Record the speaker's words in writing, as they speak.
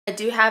I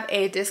do have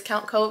a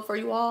discount code for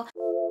you all.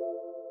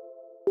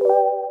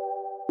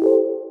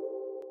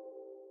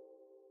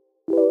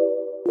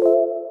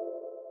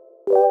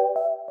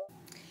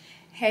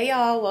 Hey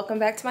y'all, welcome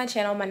back to my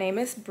channel. My name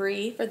is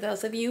Bree, for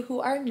those of you who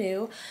are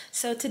new.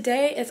 So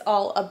today is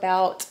all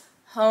about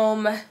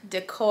home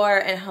decor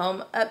and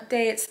home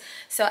updates.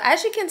 So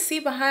as you can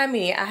see behind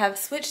me, I have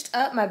switched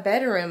up my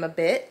bedroom a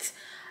bit,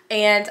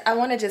 and I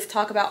want to just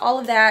talk about all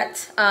of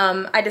that.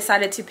 I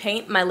decided to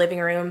paint my living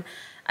room.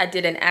 I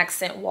did an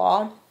accent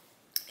wall.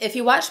 If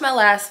you watched my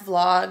last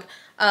vlog,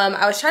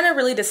 I was trying to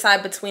really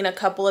decide between a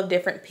couple of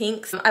different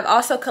pinks. I've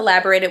also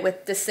collaborated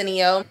with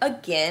Desenio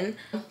again.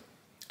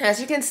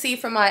 As you can see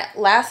from my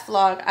last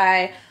vlog,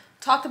 I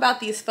talked about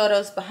these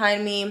photos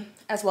behind me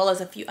as well as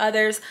a few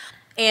others.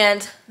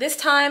 And this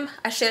time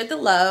I shared the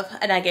love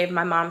and I gave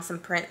my mom some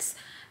prints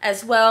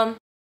as well.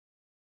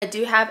 I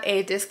do have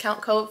a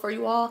discount code for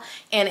you all,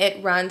 and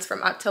it runs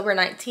from October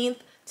 19th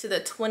to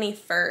the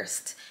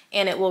 21st,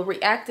 and it will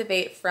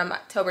reactivate from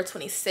October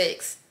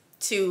 26th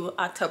to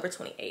October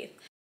 28th.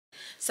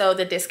 So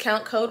the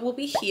discount code will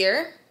be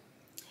here.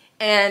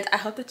 And I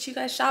hope that you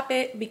guys shop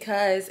it,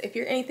 because if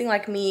you're anything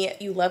like me,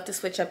 you love to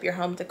switch up your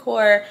home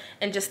decor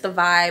and just the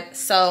vibe.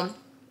 So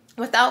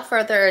without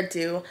further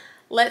ado,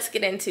 let's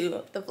get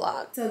into the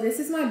vlog. So this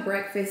is my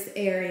breakfast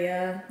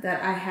area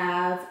that I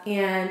have,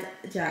 and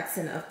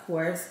Jackson, of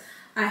course.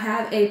 I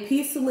have a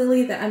peace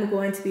lily that I'm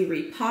going to be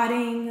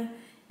repotting,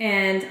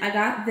 and I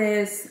got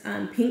this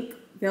pink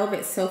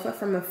velvet sofa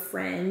from a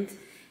friend,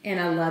 and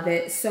I love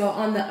it. So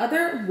on the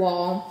other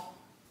wall,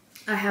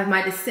 I have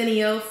my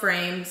Desenio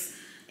frames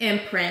and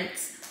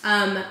prints.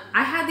 I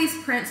had these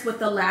prints with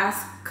the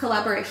last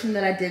collaboration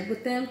that I did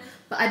with them,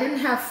 but I didn't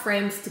have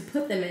frames to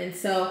put them in.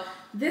 So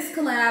this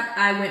collab,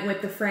 I went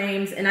with the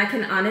frames, and I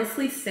can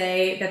honestly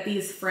say that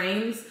these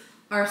frames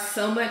are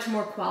so much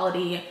more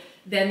quality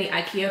than the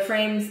IKEA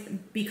frames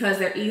because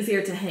they're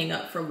easier to hang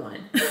up, for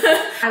one.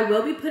 I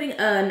will be putting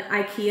an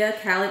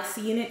IKEA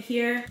Galaxy unit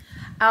here.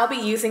 I'll be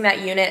using that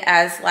unit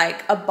as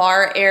like a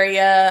bar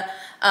area,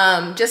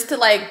 just to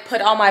like put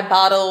all my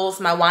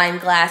bottles, my wine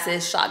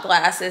glasses, shot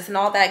glasses, and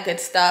all that good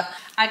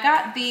stuff. I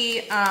got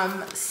the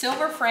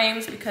silver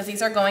frames because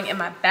these are going in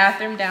my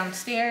bathroom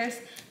downstairs.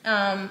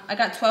 I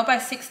got 12 by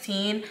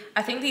 16.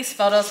 I think these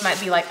photos might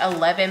be like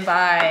 11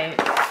 by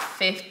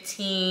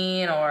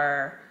 15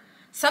 or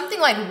something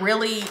like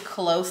really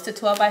close to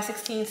 12 by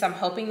 16. So I'm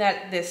hoping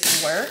that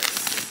this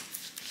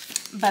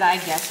works, but I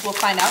guess we'll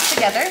find out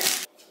together.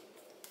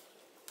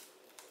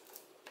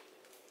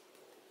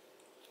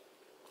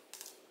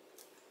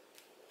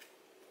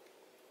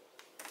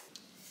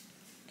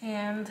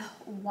 And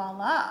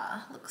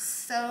voila, looks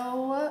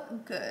so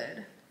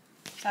good.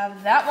 So I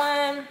have that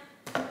one.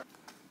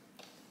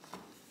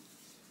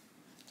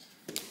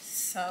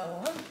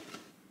 So,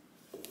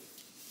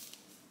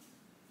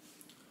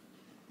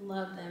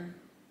 love them.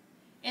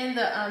 And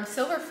the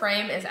silver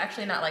frame is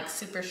actually not like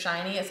super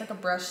shiny. It's like a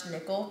brushed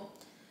nickel.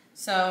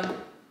 So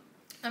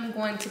I'm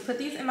going to put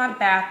these in my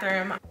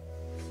bathroom.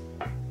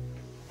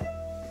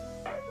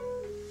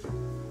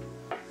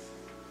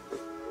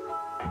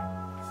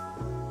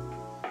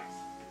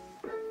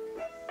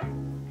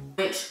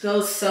 Which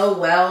goes so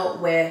well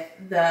with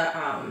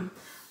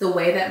the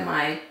way that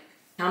my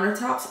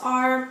countertops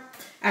are,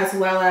 as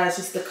well as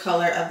just the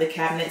color of the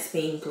cabinets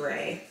being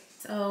gray.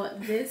 So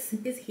this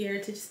is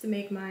here to just to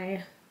make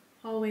my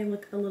hallway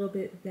look a little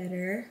bit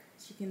better.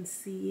 As you can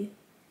see,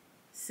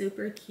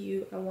 super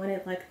cute. I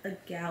wanted like a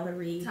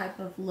gallery type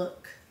of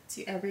look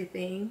to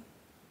everything.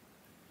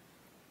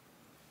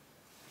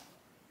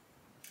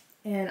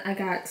 And I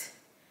got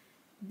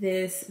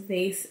this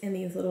vase and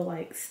these little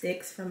like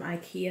sticks from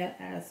IKEA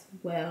as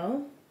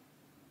well.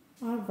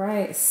 All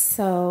right,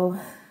 so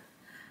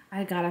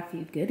I got a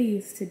few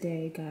goodies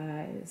today,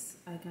 guys.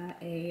 I got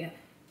a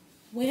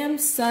Wham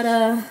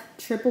Sutta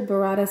triple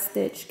burrata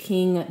stitch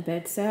king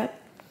bed set.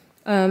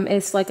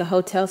 It's like a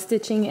hotel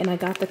stitching, and I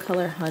got the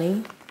color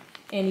honey,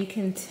 and you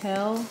can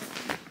tell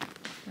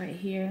right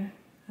here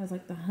has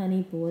like the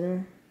honey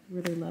border.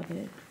 Really love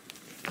it.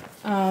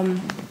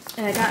 And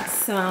I got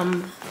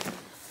some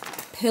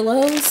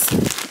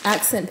pillows,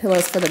 accent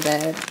pillows for the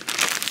bed.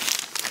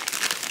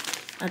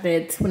 I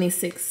did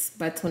 26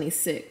 by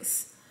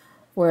 26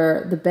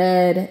 for the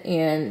bed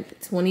and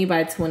 20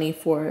 by 20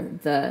 for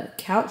the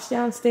couch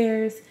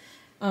downstairs.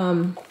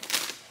 I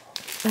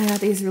have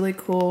these really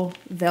cool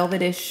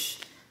velvetish,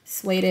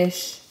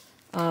 suede-ish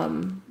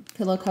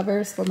pillow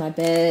covers for my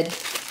bed.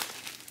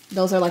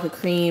 Those are like a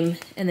cream,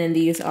 and then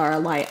these are a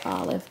light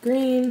olive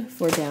green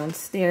for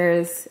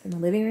downstairs in the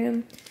living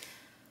room.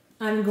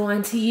 I'm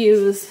going to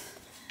use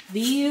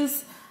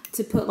these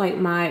to put like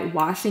my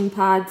washing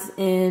pods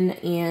in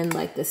and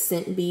like the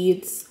scent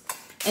beads.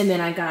 And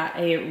then I got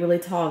a really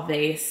tall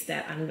vase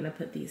that I'm gonna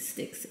put these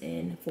sticks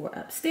in for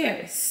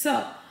upstairs.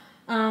 So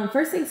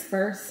first things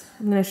first,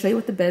 I'm gonna show you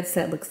what the bed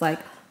set looks like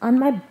on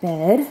my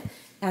bed,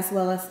 as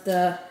well as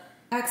the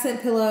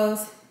accent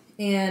pillows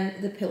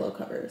and the pillow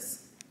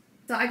covers.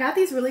 So I got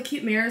these really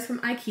cute mirrors from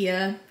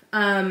IKEA.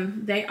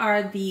 They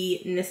are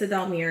the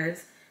Nissadal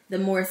mirrors. the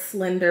more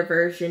slender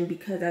version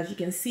because, as you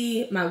can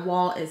see, my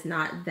wall is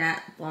not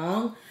that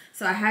long.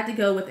 So I had to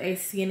go with a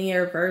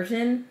skinnier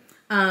version.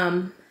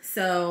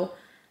 So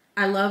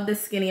I love the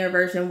skinnier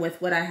version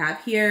with what I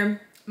have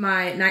here.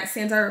 My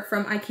nightstands are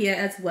from IKEA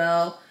as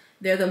well.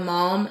 They're the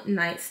Mom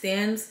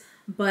nightstands.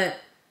 But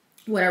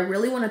what I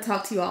really want to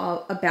talk to you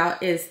all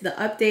about is the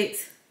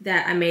updates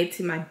that I made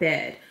to my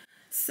bed.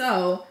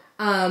 So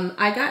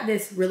I got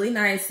this really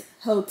nice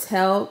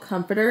hotel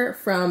comforter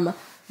from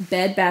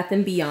Bed Bath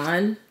 &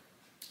 Beyond.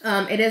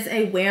 It is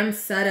a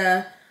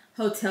Wamsutta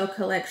Hotel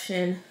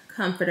Collection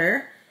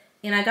comforter.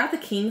 And I got the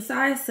king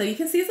size, so you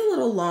can see it's a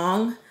little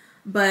long,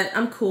 but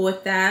I'm cool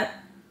with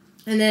that.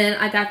 And then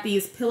I got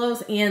these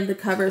pillows and the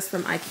covers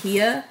from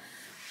IKEA.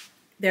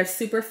 They're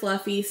super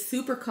fluffy,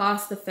 super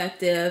cost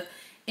effective.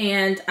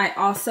 And I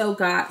also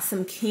got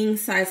some king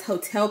size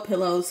hotel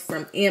pillows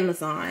from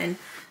Amazon.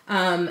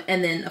 And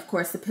then of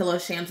course the pillow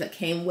shams that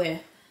came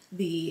with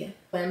the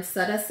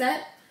Wamsutta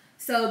set.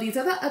 So these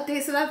are the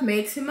updates that I've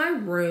made to my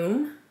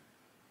room.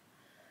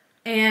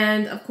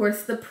 And of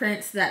course the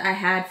prints that I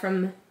had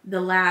from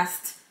the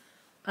last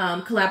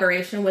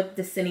collaboration with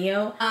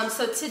Desenio.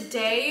 So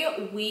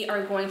today we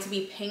are going to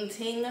be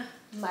painting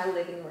my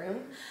living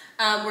room.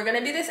 We're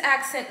gonna do this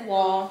accent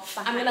wall.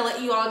 I'm gonna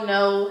let you all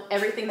know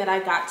everything that I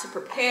got to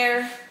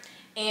prepare,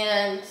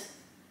 and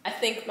I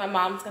think my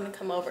mom's gonna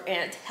come over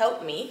and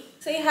help me.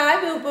 Say hi,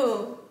 boo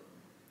boo.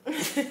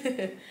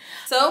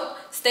 So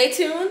stay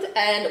tuned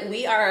and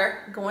we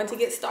are going to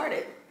get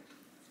started.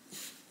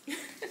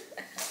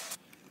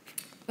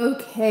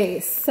 Okay,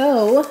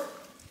 so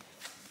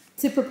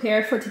to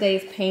prepare for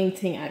today's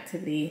painting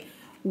activity,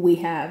 we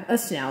have a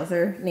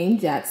schnauzer named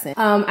Jackson.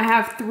 I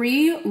have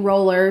 3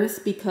 rollers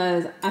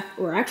because,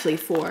 or actually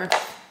 4.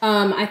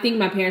 I think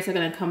my parents are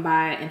gonna come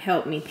by and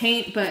help me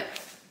paint, but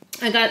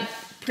I got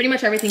pretty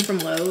much everything from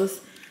Lowe's.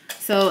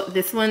 So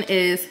this one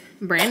is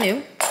brand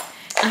new.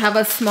 I have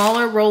a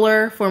smaller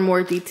roller for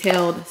more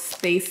detailed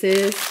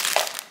spaces.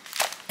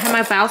 I have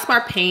my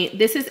Valspar paint.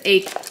 This is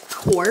a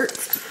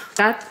quart.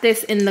 Got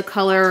this in the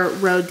color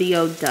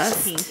Rodeo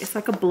Dust. It's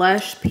like a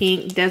blush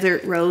pink,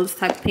 desert rose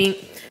type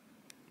pink.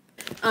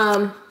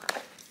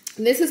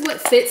 This is what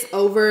fits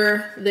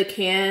over the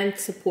can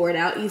to pour it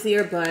out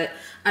easier, but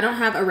I don't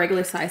have a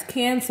regular size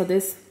can, so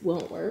this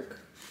won't work.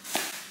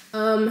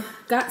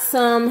 Got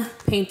some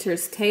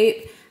painter's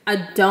tape.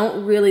 I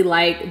don't really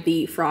like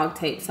the frog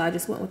tape, so I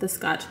just went with the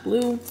Scotch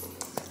Blue.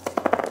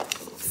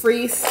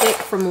 Free stick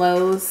from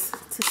Lowe's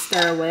to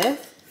stir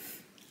with.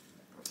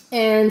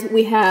 And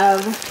we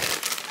have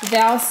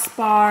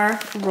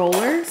Valspar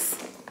rollers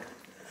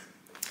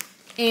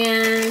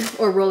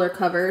or roller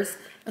covers,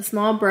 a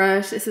small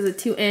brush. This is a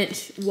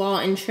 2-inch wall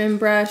and trim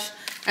brush,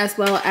 as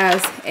well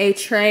as a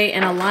tray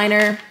and a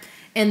liner.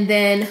 And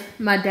then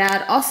my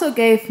dad also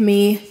gave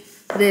me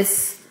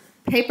this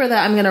paper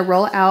that I'm gonna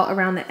roll out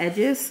around the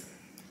edges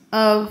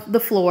of the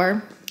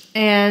floor.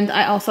 And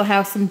I also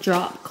have some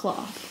drop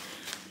cloth.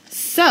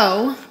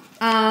 So,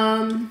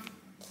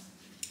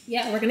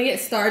 yeah, we're gonna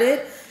get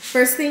started.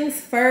 First things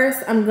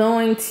first, I'm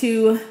going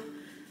to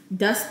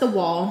dust the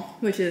wall,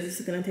 which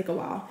is gonna take a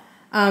while.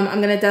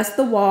 I'm gonna dust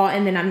the wall,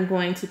 and then I'm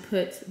going to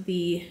put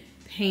the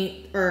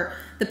paint or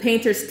the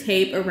painter's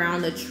tape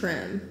around the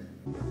trim.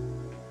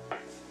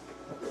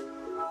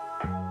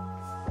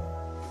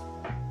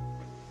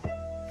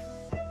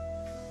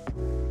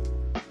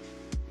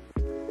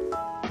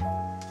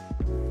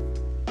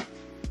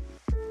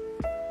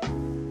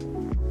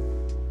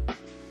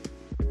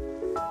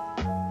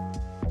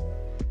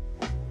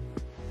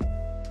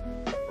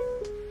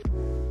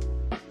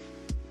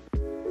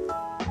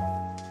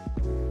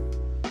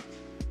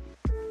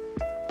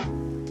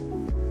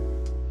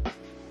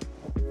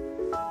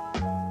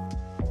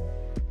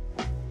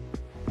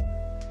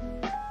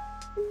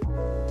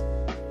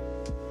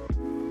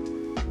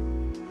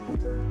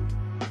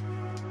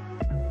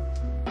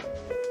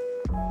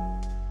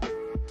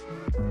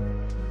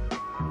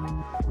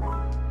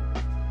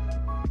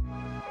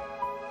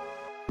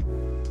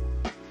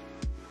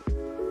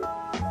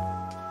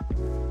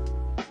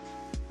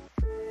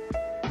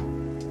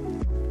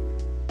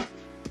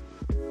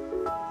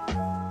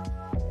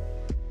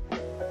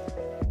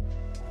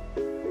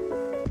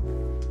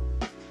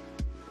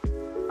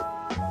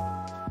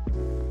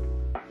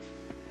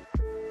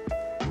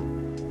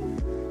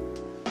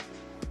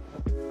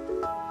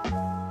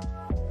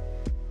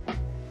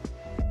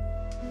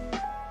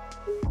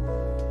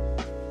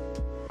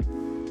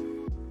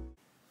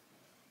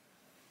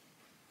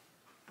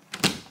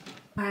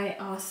 I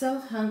also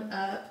hung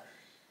up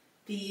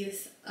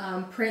these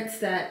prints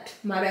that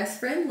my best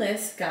friend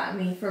Liz got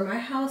me for my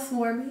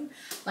housewarming,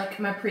 like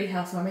my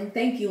pre-housewarming.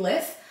 Thank you,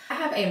 Liz. I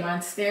have a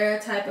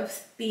Monstera type of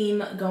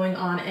theme going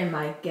on in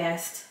my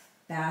guest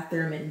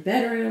bathroom and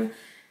bedroom.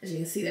 As you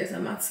can see, there's a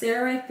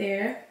Monstera right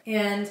there.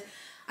 And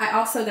I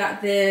also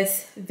got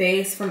this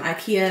vase from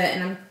IKEA,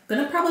 and I'm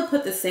gonna probably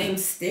put the same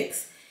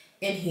sticks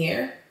in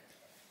here.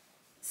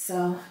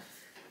 So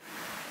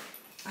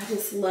I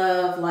just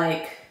love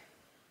like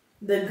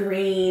the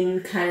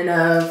green kind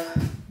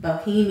of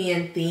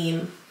bohemian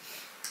theme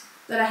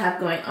that I have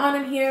going on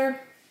in here.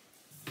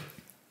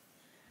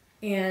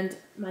 And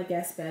my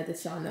guest bed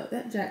that y'all know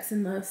that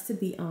Jackson loves to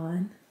be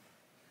on.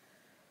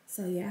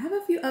 So yeah, I have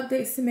a few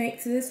updates to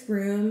make to this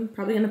room.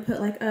 Probably gonna put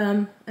like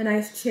a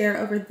nice chair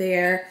over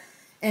there.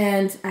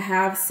 And I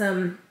have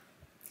some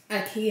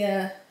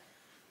IKEA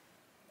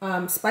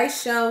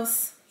spice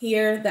shelves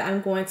here that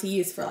I'm going to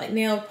use for like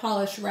nail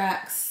polish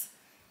racks.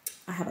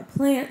 I have a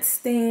plant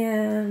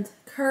stand,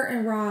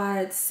 curtain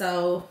rods.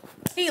 So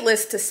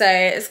needless to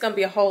say, it's gonna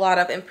be a whole lot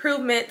of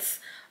improvements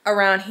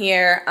around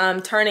here.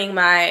 Turning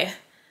my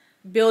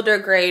builder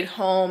grade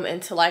home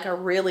into like a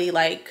really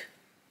like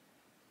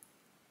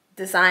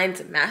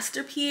designed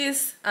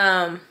masterpiece.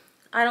 I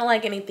don't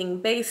like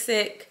anything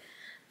basic.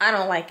 I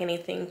don't like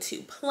anything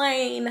too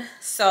plain.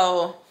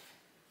 So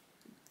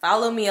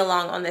follow me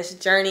along on this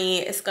journey.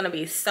 It's gonna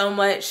be so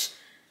much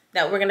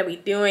that we're gonna be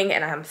doing,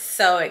 and I'm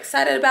so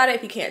excited about it.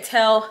 If you can't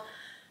tell,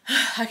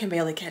 I can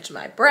barely catch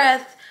my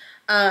breath.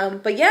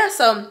 But yeah,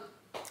 so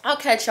I'll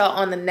catch y'all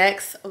on the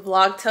next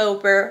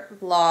Vlogtober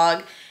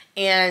vlog,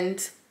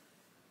 and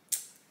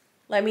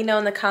let me know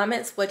in the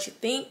comments what you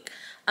think.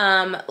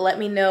 Let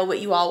me know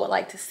what you all would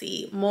like to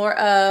see more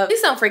of.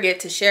 Please don't forget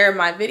to share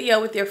my video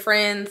with your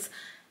friends,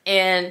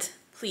 and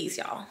please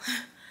y'all,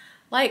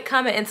 like,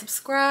 comment, and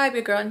subscribe.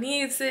 Your girl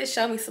needs it.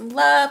 Show me some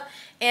love,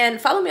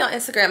 and follow me on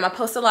Instagram. I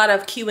post a lot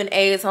of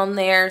Q&As on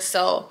there,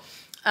 so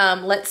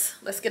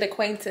let's get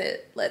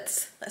acquainted.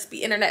 Let's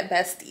be internet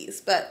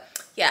besties.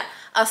 But yeah,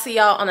 I'll see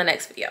y'all on the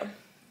next video.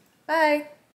 Bye.